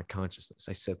seat of my consciousness.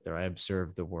 I sit there, I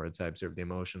observe the words, I observe the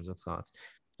emotions and thoughts.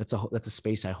 That's a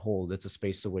space I hold. It's a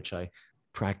space to which I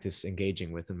practice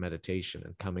engaging with in meditation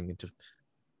and coming into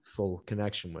full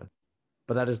connection with.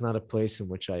 But that is not a place in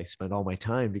which I spend all my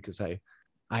time, because I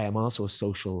am also a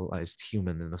socialized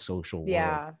human in a social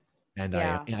world. And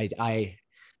I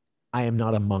am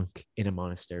not a monk in a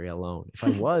monastery alone. If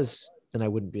I was, then I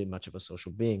wouldn't be much of a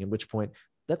social being, at which point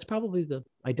that's probably the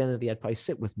identity I'd probably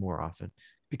sit with more often,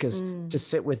 because to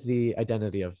sit with the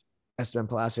identity of Esteban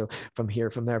Palacio from here,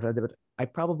 from there, but I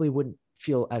probably wouldn't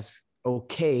feel as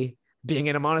okay being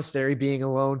in a monastery, being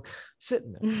alone,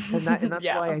 sitting there. And that's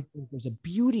why I think there's a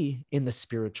beauty in the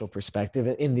spiritual perspective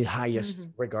in the highest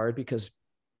regard, because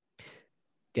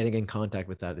getting in contact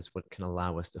with that is what can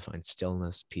allow us to find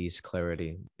stillness, peace,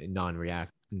 clarity,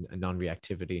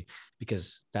 non-reactivity,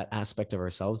 because that aspect of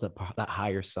ourselves, that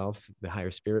higher self, the higher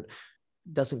spirit,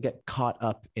 doesn't get caught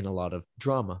up in a lot of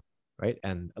drama, right?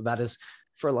 And that is,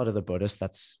 for a lot of the Buddhists,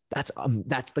 that's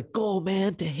the goal,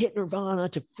 man, to hit nirvana,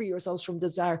 to free ourselves from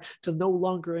desire, to no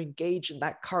longer engage in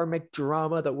that karmic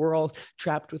drama that we're all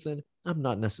trapped within. I'm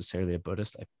not necessarily a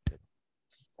Buddhist.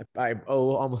 I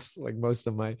owe almost like most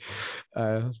of my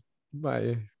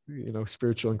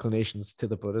spiritual inclinations to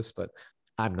the Buddhists, but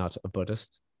I'm not a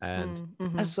Buddhist, and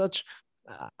as such,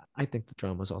 I think the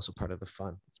drama is also part of the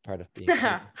fun. It's part of being.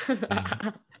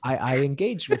 I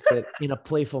engage with it in a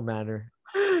playful manner.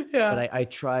 But I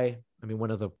try. I mean,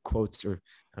 one of the quotes, or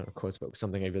I don't know quotes, but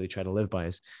something I really try to live by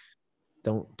is,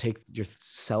 don't take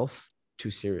yourself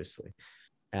too seriously.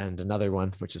 And another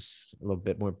one, which is a little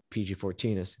bit more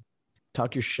PG-14, is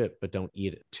talk your shit, but don't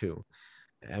eat it too.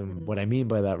 And what I mean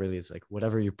by that really is like,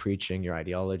 whatever you're preaching, your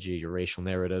ideology, your racial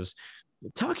narratives,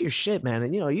 talk your shit, man.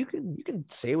 And you can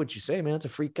say what you say, man. It's a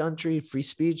free country, free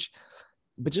speech,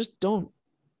 but just don't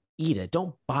eat it.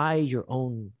 Don't buy your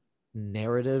own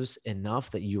narratives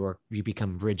enough that you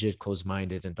become rigid,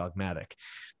 closed-minded, and dogmatic.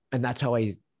 And that's how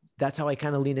I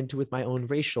kind of lean into with my own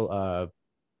racial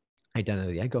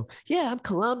identity. I go, yeah, I'm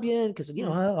Colombian because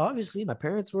obviously my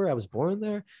parents were. I was born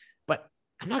there, but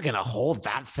I'm not gonna hold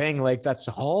that thing like that's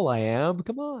all I am.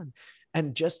 Come on.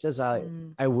 And just as I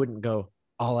wouldn't go,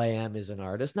 all I am is an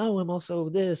artist. No, I'm also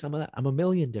this. I'm a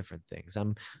million different things.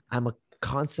 I'm a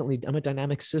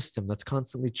dynamic system that's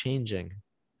constantly changing.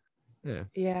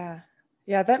 Yeah,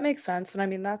 that makes sense. And I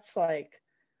mean, that's like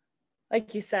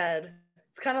you said,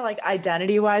 it's kind of like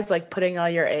identity wise, like putting all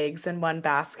your eggs in one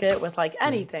basket with like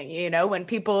anything, when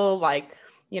people like,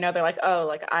 they're like, oh,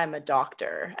 like I'm a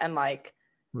doctor, and like,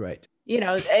 right.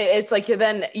 It's like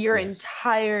then your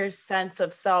entire sense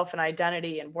of self and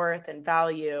identity and worth and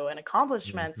value and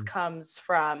accomplishments comes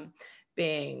from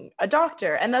being a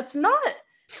doctor. And that's not,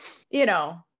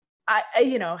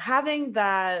 having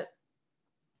that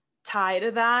tie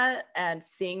to that and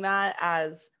seeing that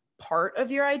as part of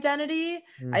your identity,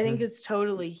 I think Mhm. is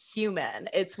totally human.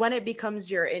 It's when it becomes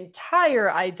your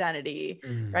entire identity,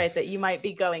 Mm. right, that you might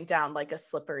be going down like a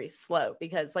slippery slope,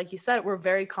 because like you said, we're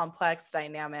very complex,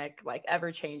 dynamic, like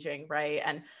ever changing, right?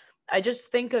 And I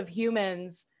just think of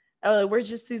humans, we're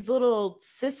just these little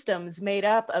systems made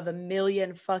up of a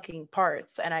million fucking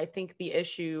parts. And I think the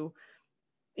issue,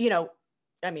 you know,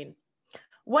 I mean,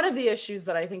 one of the issues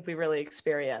that I think we really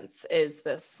experience is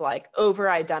this like over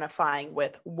identifying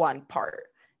with one part.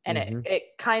 And Mhm.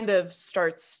 it kind of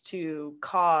starts to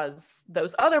cause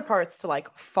those other parts to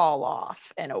like fall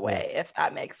off in a Yeah, way, if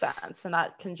that makes sense. And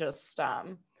that can just,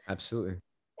 absolutely.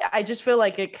 I just feel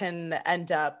like it can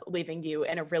end up leaving you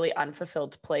in a really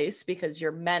unfulfilled place because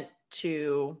you're meant to,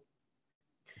 you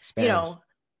Expand. know,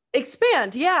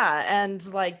 expand. Yeah. And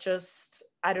like, just,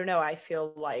 I don't know, I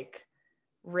feel like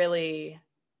really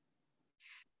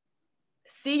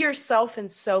see yourself in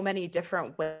so many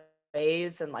different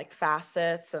ways and like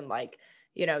facets, and like,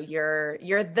 you're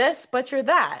this but you're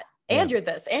that, Yeah. and you're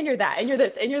this and you're that and you're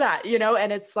this and you're that,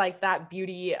 and it's like that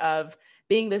beauty of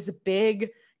being this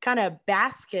big kind of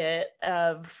basket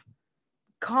of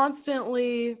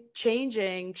constantly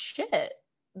changing shit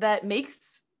that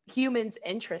makes humans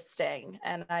interesting.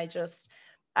 And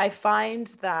I find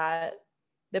that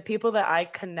the people that I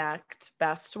connect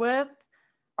best with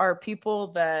are people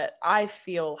that I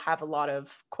feel have a lot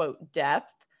of quote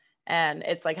depth. And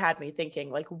it's like had me thinking,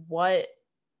 like, what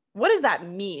does that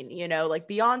mean, like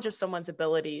beyond just someone's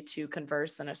ability to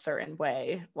converse in a certain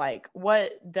way, like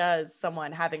what does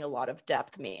someone having a lot of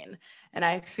depth mean? And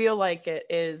I feel like it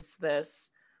is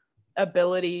this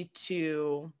ability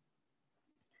to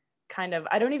kind of,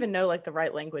 I don't even know like the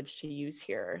right language to use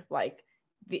here, like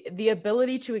the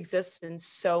ability to exist in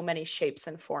so many shapes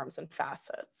and forms and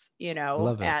facets, I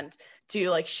love it. and to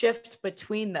like shift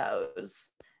between those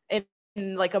in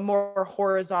like a more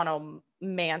horizontal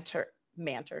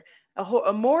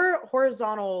a more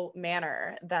horizontal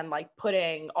manner than like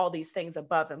putting all these things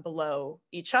above and below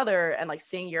each other and like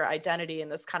seeing your identity in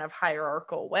this kind of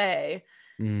hierarchical way.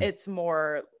 Mm. It's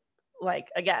more like,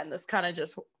 again, this kind of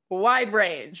just wide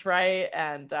range, right?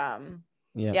 And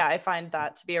Yeah. yeah, I find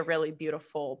that to be a really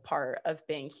beautiful part of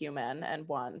being human, and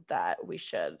one that we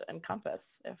should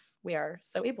encompass if we are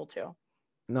so able to.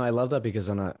 No, I love that because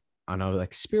on a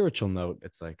like spiritual note,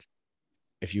 it's like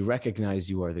if you recognize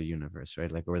you are the universe,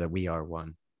 right? Like, or that we are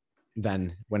one,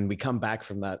 then when we come back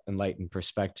from that enlightened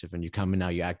perspective and you come and now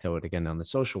you act out again on the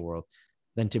social world,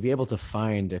 then to be able to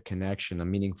find a connection, a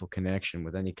meaningful connection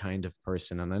with any kind of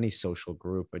person on any social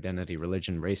group, identity,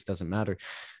 religion, race, doesn't matter,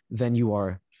 then you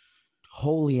are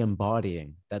wholly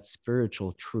embodying that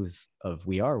spiritual truth of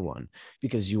we are one,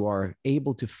 because you are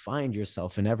able to find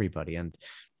yourself in everybody. And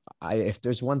if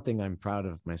there's one thing I'm proud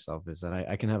of myself is that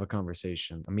I can have a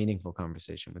conversation, a meaningful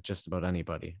conversation with just about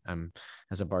anybody. I'm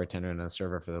as a bartender and a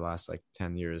server for the last like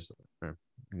 10 years or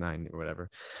 9 or whatever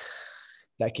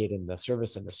decade in the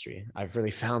service industry. I've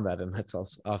really found that, and that's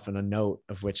also often a note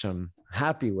of which I'm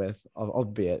happy with,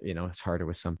 albeit, it's harder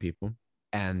with some people.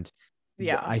 And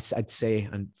Yeah. I'd say,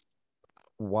 and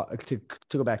what, to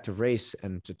go back to race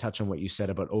and to touch on what you said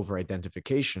about over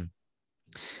identification,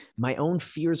 my own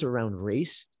fears around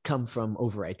race come from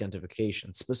over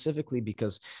identification, specifically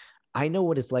because I know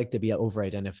what it's like to be over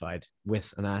identified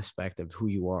with an aspect of who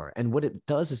you are. And what it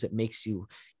does is it makes you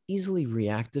easily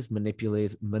reactive,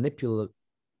 manipulatable.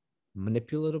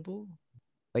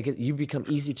 Like you become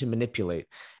easy to manipulate.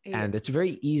 Yeah. And it's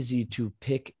very easy to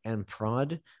pick and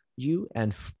prod you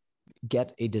and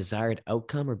get a desired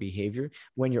outcome or behavior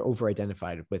when you're over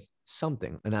identified with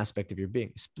something, an aspect of your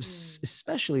being, Mm.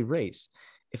 especially race.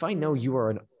 If I know you Mm.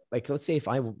 are like, let's say if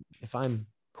I'm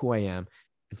who I am,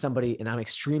 and I'm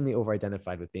extremely over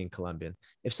identified with being Colombian,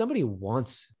 if somebody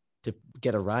wants to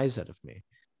get a rise out of me,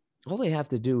 all they have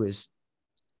to do is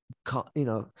call,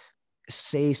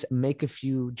 make a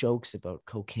few jokes about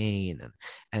cocaine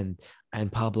and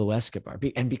Pablo Escobar.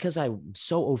 And because I'm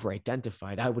so over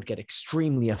identified, I would get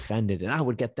extremely offended and I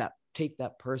would take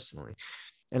that personally.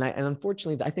 And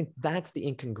unfortunately, I think that's the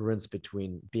incongruence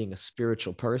between being a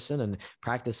spiritual person and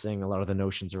practicing a lot of the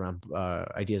notions around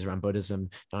ideas around Buddhism,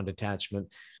 non-detachment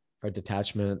or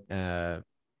detachment,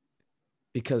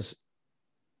 because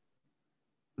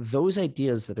those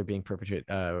ideas that are being perpetrated,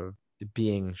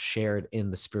 being shared in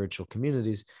the spiritual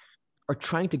communities, are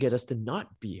trying to get us to not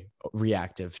be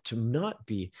reactive, to not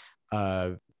be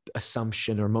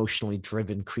assumption or emotionally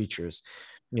driven creatures,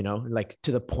 like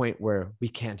to the point where we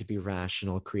can't be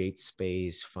rational, create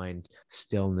space, find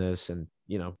stillness, and,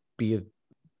 be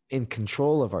in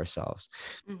control of ourselves.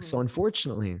 So Mhm.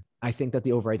 unfortunately, I think that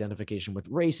the over identification with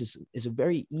race is a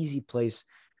very easy place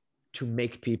to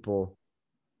make people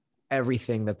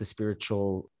everything that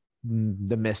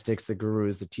the mystics, the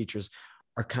gurus, the teachers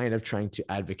are kind of trying to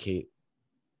advocate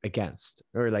against,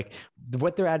 or like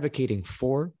what they're advocating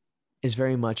for is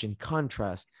very much in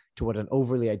contrast to what an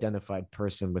overly identified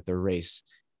person with their race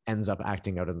ends up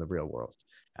acting out in the real world.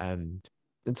 And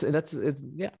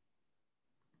yeah.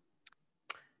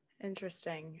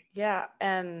 Interesting. Yeah.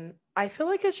 And I feel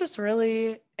like it's just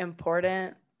really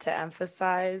important to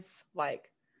emphasize like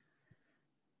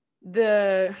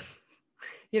the,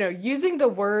 using the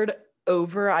word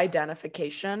over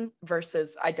identification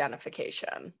versus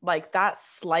identification. Like that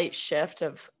slight shift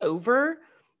of over,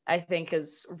 I think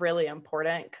is really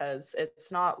important, because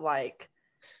it's not like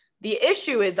the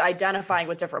issue is identifying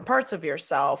with different parts of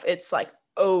yourself. It's like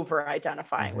over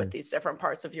identifying with these different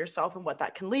parts of yourself and what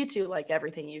that can lead to, like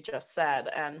everything you just said.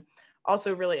 And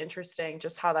also really interesting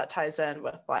just how that ties in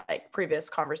with like previous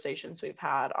conversations we've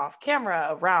had off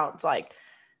camera around like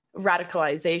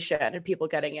radicalization and people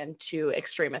getting into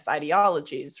extremist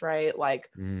ideologies, right? Like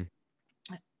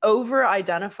over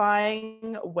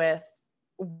identifying with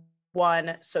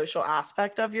one social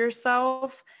aspect of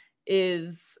yourself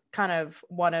is kind of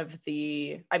one of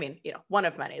the, one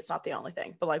of many, it's not the only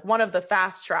thing, but like one of the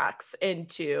fast tracks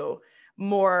into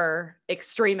more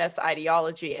extremist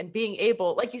ideology. And being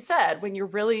able, like you said, when you're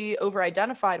really over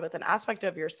identified with an aspect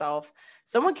of yourself,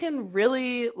 someone can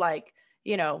really like,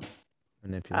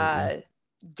 manipulate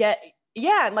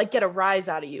get a rise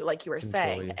out of you, like you were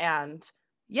saying. You. And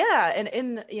and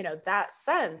in that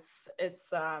sense,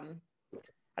 it's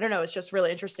I don't know, it's just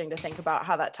really interesting to think about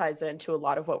how that ties into a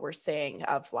lot of what we're saying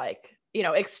of like,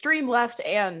 extreme left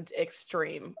and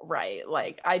extreme right.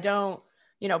 Like I don't,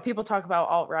 people talk about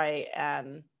alt-right,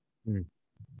 and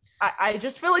I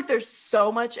just feel like there's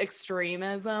so much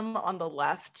extremism on the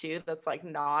left too that's like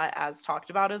not as talked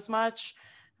about as much,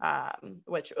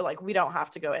 which like we don't have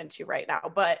to go into right now.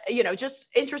 But just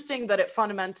interesting that it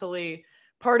fundamentally,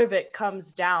 part of it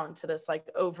comes down to this like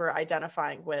over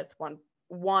identifying with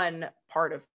one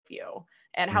part of you,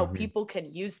 and how people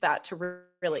can use that to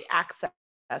really access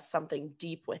something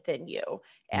deep within you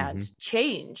and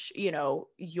change,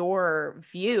 your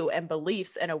view and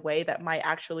beliefs in a way that might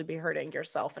actually be hurting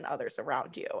yourself and others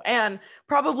around you, and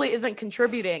probably isn't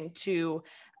contributing to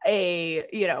a,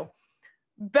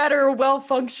 better,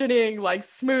 well-functioning, like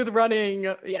smooth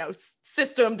running,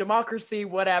 system, democracy,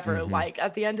 whatever. Like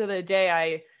at the end of the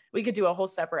day, we could do a whole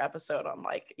separate episode on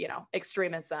like,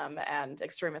 extremism and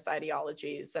extremist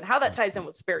ideologies and how that ties in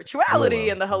with spirituality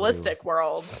and the holistic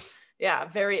world. Yeah.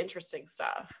 Very interesting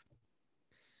stuff.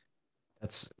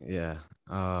 That's it's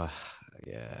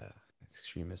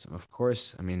extremism. Of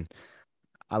course. I mean,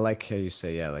 I like how you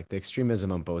say, like the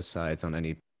extremism on both sides, on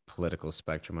any political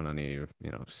spectrum, on any,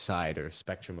 side or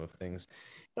spectrum of things,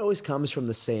 it always comes from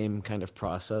the same kind of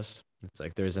process. It's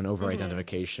like there's an over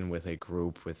identification with a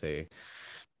group, with a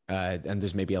and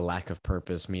there's maybe a lack of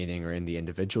purpose, meaning, or in the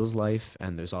individual's life.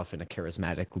 And there's often a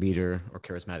charismatic leader or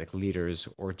charismatic leaders,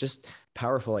 or just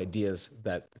powerful ideas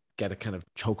that get a kind of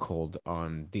chokehold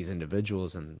on these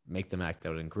individuals and make them act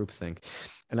out in groupthink.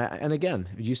 And again,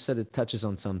 you said it touches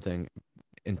on something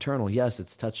internal. Yes,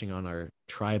 it's touching on our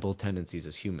tribal tendencies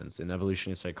as humans. In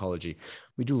evolutionary psychology,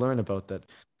 we do learn about that.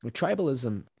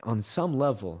 Tribalism, on some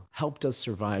level, helped us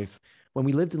survive. When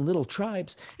we lived in little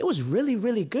tribes, it was really,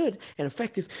 really good and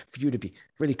effective for you to be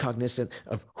really cognizant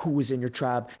of who was in your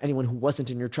tribe. Anyone who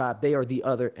wasn't in your tribe, they are the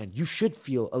other. And you should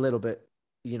feel a little bit,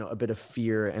 a bit of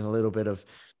fear and a little bit of,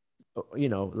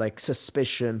 like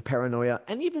suspicion, paranoia,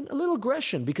 and even a little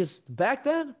aggression, because back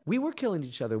then we were killing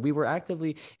each other. We were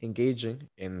actively engaging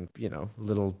in,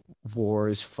 little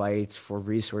wars, fights for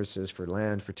resources, for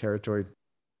land, for territory,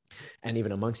 and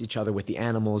even amongst each other with the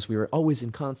animals. We were always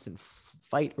in constant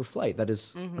fight or flight. That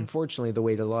is unfortunately the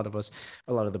way that a lot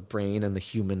of the brain and the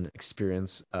human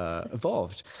experience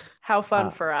evolved. How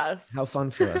fun for us.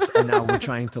 And now we're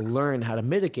trying to learn how to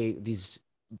mitigate these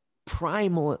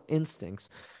primal instincts,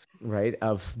 right,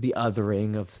 of the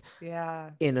othering of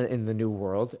in the new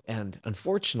world. And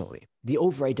unfortunately, the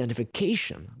over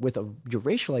identification with your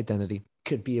racial identity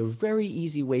could be a very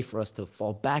easy way for us to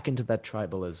fall back into that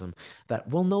tribalism that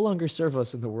will no longer serve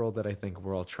us in the world that I think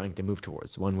we're all trying to move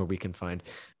towards, one where we can find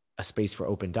a space for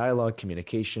open dialogue,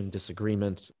 communication,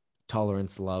 disagreement,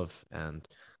 tolerance, love, and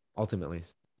ultimately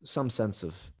some sense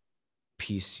of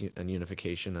peace and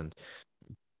unification and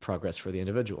progress for the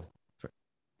individual.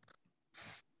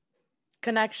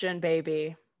 Connection,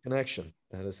 baby. Connection.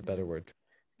 That is a better word.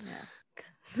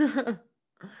 Yeah.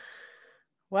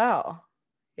 Well,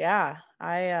 yeah,